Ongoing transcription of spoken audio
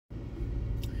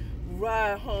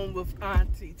ride home with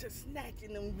Auntie, just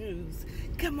snatching them views.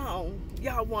 Come on,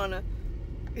 y'all wanna?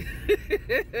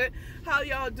 How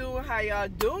y'all doing? How y'all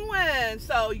doing?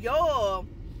 So y'all,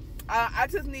 I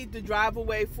just need to drive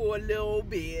away for a little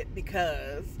bit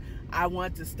because I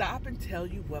want to stop and tell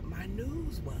you what my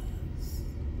news was.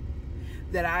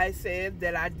 That I said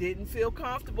that I didn't feel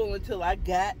comfortable until I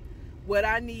got what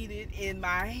I needed in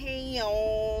my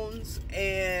hands.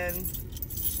 And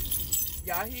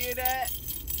y'all hear that?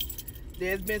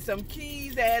 There's been some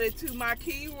keys added to my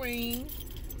key ring.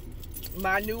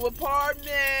 My new apartment.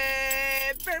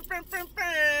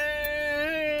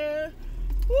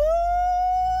 Woo,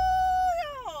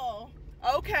 y'all.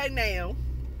 Okay, now,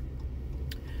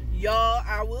 y'all,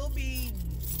 I will be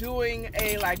doing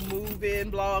a move-in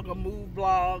blog or move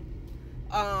blog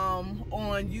on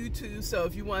YouTube. So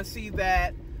if you want to see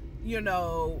that,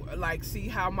 see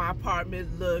how my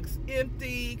apartment looks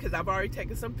empty, because I've already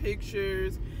taken some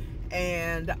pictures,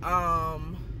 and I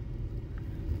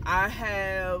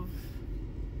have,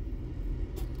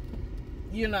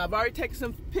 I've already taken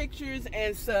some pictures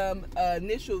and some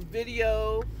initial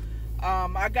video.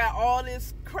 I got all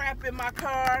this crap in my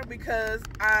car because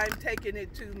I'm taking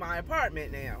it to my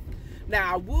apartment now.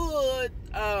 Now, I would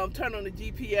turn on the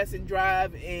GPS and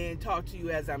drive and talk to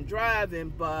you as I'm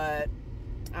driving, but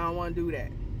I don't want to do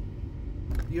that.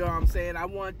 You know what I'm saying? I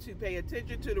want to pay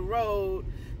attention to the road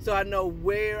so I know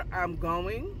where I'm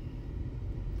going,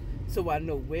 so I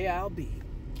know where I'll be.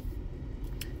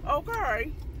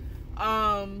 Okay.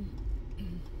 I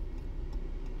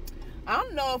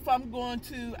don't know if I'm going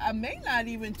to, I may not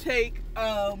even take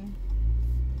the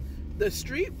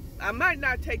street. I might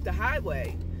not take the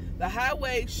highway. The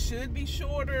highway should be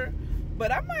shorter,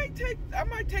 but I might take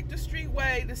the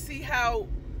streetway to see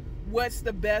what's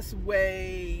the best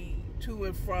way to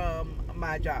and from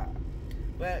my job.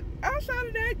 But outside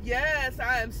of that, yes,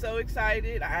 I am so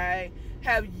excited. I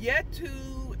have yet to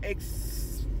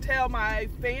tell my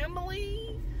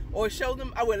family or show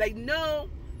them. I would know,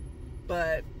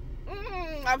 but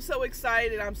I'm so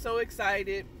excited. I'm so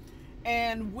excited.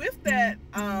 And with that,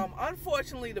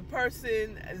 unfortunately, the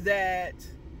person that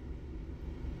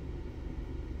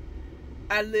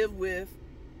I live with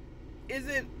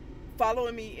isn't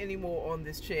following me anymore on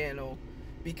this channel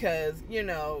because,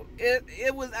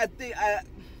 it was, I think,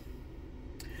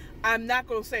 I'm not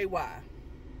going to say why.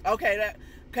 Okay,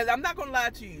 because I'm not going to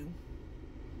lie to you,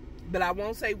 but I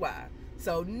won't say why.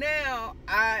 So now,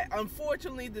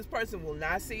 unfortunately, this person will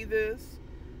not see this.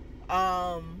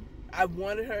 I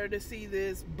wanted her to see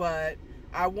this, but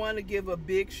I want to give a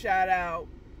big shout out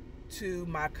to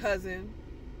my cousin.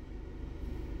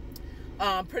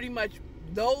 Pretty much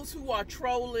those who are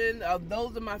trolling,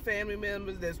 those are my family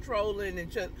members that's trolling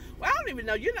and just, well, I don't even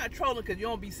know, you're not trolling because you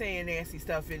don't be saying nasty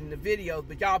stuff in the videos,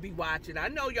 but y'all be watching. I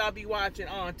know y'all be watching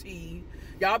Auntie.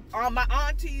 Y'all, my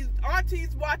aunties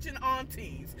watching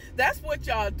aunties. That's what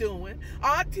y'all doing.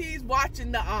 Aunties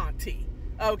watching the auntie.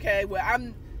 Okay, well,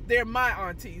 they're my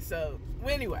aunties, so,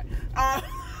 well, anyway.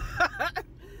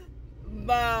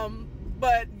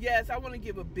 But yes, I want to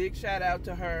give a big shout out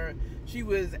to her. She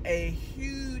was a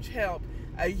huge help,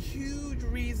 a huge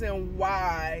reason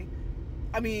why,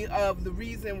 the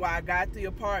reason why I got the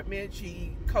apartment.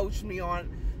 She coached me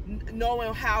on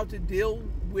knowing how to deal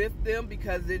with them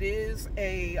because it is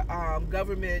a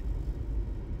government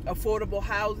affordable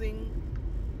housing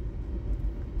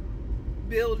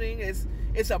building. It's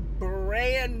a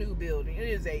brand new building. It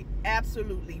is a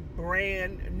absolutely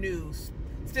brand new.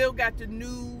 Still got the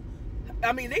new.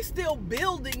 They still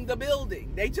building the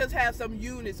building. They just have some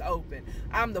units open.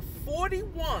 I'm the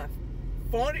 41st,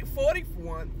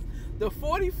 the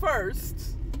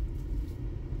 41st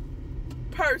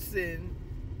person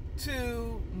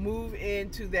to move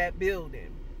into that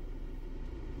building.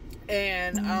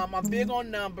 And I'm big on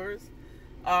numbers.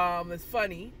 It's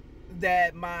funny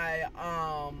that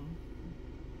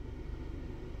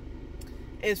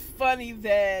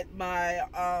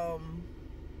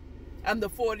I'm the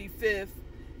 45th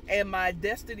and my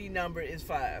destiny number is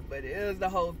 5, but it was the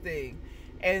whole thing.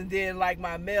 And then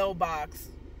my mailbox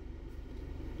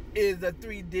is a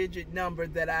 3-digit number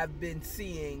that I've been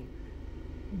seeing.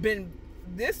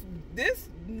 This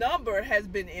number has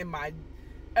been in my,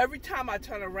 every time I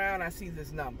turn around I see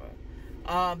this number.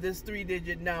 This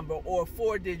 3-digit number or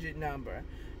 4-digit number.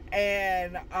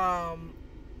 And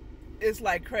it's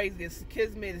like crazy. It's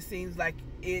kismet. It seems like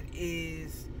it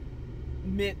is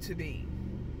meant to be.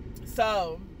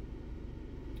 So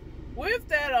with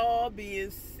that all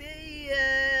being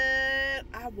said,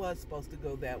 I was supposed to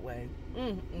go that way.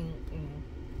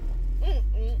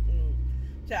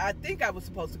 I think I was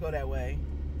supposed to go that way.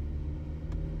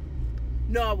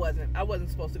 No, I wasn't. I wasn't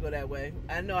supposed to go that way.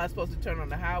 I know I was supposed to turn on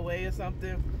the highway or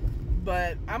something.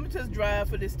 But I'm going to just drive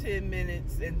for this 10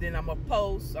 minutes and then I'm going to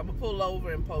post. I'm going to pull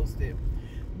over and post it.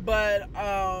 But,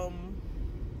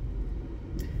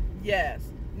 yes.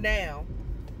 Now,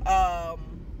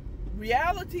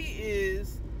 reality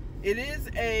is, it is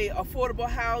a affordable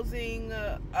housing,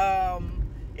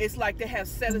 it's like they have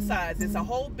set asides. It's a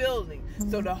whole building.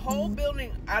 So the whole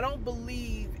building, I don't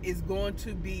believe is going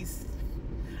to be,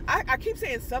 I keep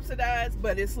saying subsidized,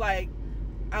 but it's like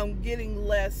I'm getting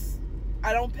less,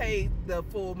 I don't pay the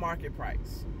full market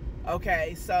price.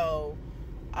 Okay, so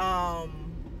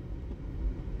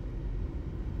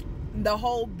the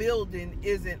whole building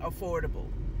isn't affordable.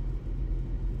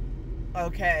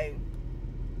 Okay,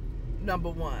 number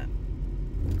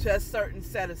one, just certain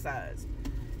set asides.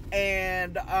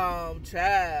 And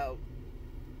child,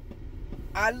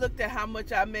 I looked at how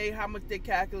much I made, how much they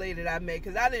calculated I made,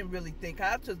 because I didn't really think,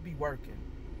 I'll just be working.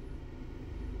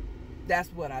 That's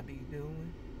what I be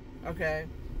doing. Okay,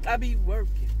 I be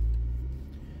working.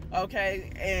 Okay,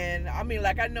 and I mean,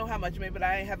 like, I know how much I made, but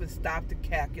I haven't stopped to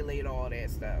calculate all that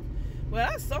stuff. When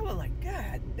I saw it, like,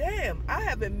 God damn, I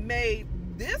haven't made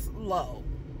this low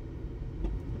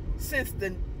since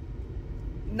the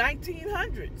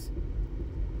 1900s.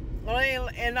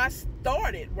 And I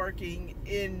started working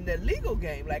in the legal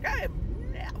game. Like, I have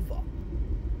never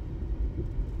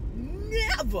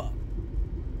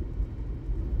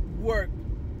worked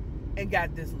and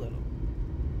got this little.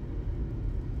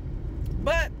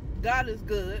 But God is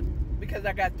good, because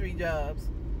I got 3 jobs.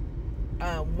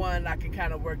 One, I can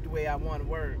kind of work the way I want to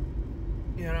work.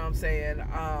 You know what I'm saying?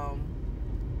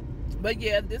 But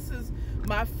yeah, this is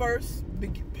my first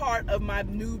part of my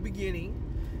new beginning,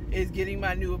 is getting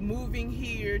my new, moving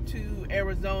here to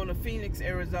Arizona, Phoenix,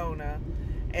 Arizona.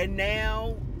 And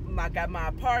now I got my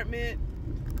apartment,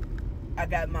 I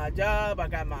got my job, I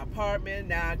got my apartment.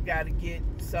 Now I got to get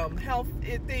some health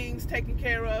things taken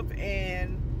care of,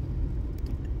 and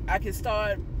I can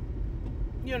start,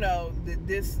 you know,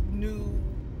 this new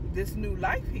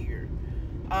life here.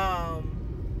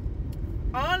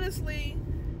 Honestly,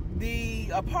 the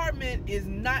apartment is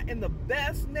not in the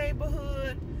best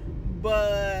neighborhood,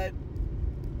 but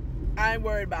I ain't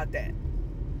worried about that.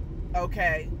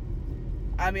 Okay,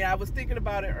 I mean, I was thinking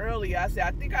about it earlier. I said,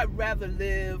 I think I'd rather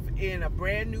live in a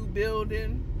brand new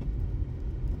building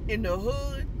in the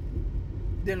hood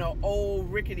than an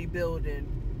old rickety building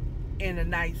in a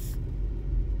nice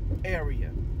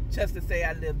area, just to say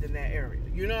I lived in that area.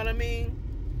 You know what I mean?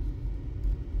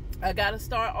 I gotta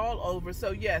start all over.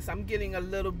 So yes, I'm getting a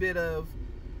little bit of,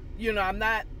 you know, I'm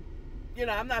not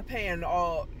paying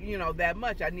all, you know, that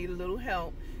much. I need a little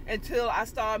help until I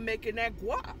start making that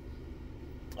guap.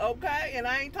 Okay, and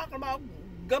I ain't talking about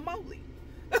gamoli.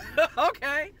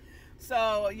 Okay,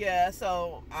 so yeah,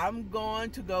 so I'm going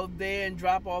to go there and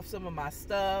drop off some of my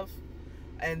stuff,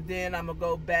 and then I'm gonna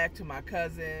go back to my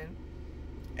cousin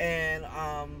and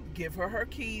give her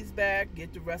keys back,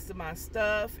 get the rest of my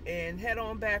stuff, and head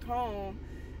on back home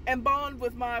and bond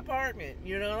with my apartment.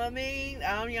 You know what I mean?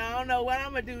 I don't know what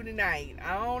I'm gonna do tonight.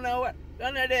 I don't know what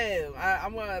I'm gonna do.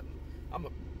 I'm gonna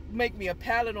make me a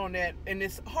pallet on that, and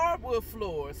it's hardwood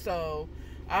floor, so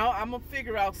I'm gonna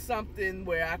figure out something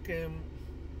where I can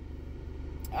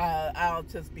I'll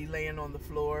just be laying on the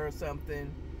floor or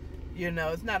something. You know,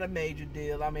 it's not a major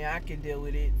deal. I mean, I can deal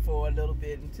with it for a little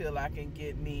bit until I can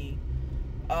get me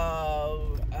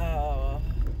a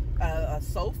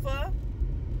sofa.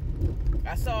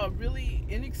 I saw a really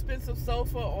inexpensive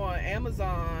sofa on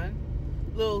Amazon,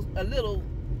 a little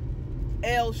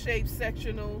L-shaped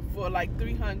sectional for like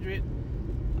 $300.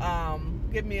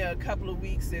 Give me a couple of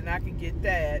weeks and I can get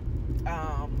that.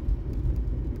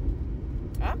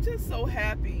 I'm just so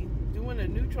happy doing a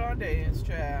neutron dance,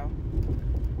 child.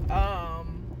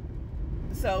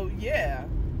 So yeah,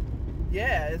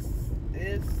 this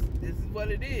is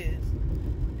what it is,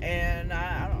 and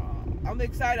I'm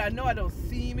excited. I know I don't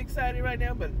seem excited right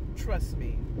now, but trust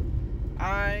me,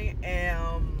 I'm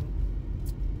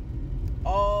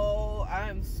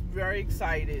very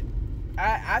excited.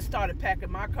 I started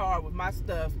packing my car with my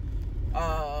stuff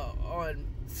on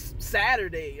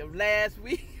Saturday of last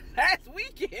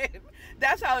weekend.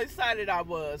 That's how excited I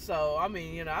was. So I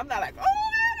mean, you know, I'm not like, oh,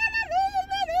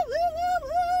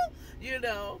 you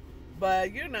know,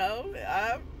 but you know,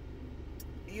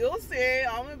 you'll see.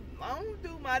 I'm gonna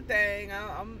do my thing.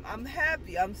 I'm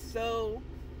happy. I'm so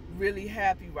really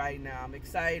happy right now. I'm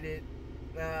excited.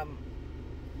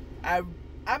 I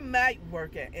might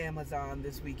work at Amazon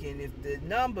this weekend if the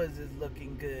numbers is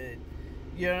looking good,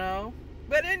 you know.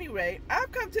 But anyway,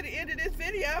 I've come to the end of this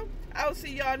video. I'll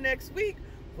see y'all next week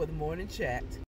for the morning chat.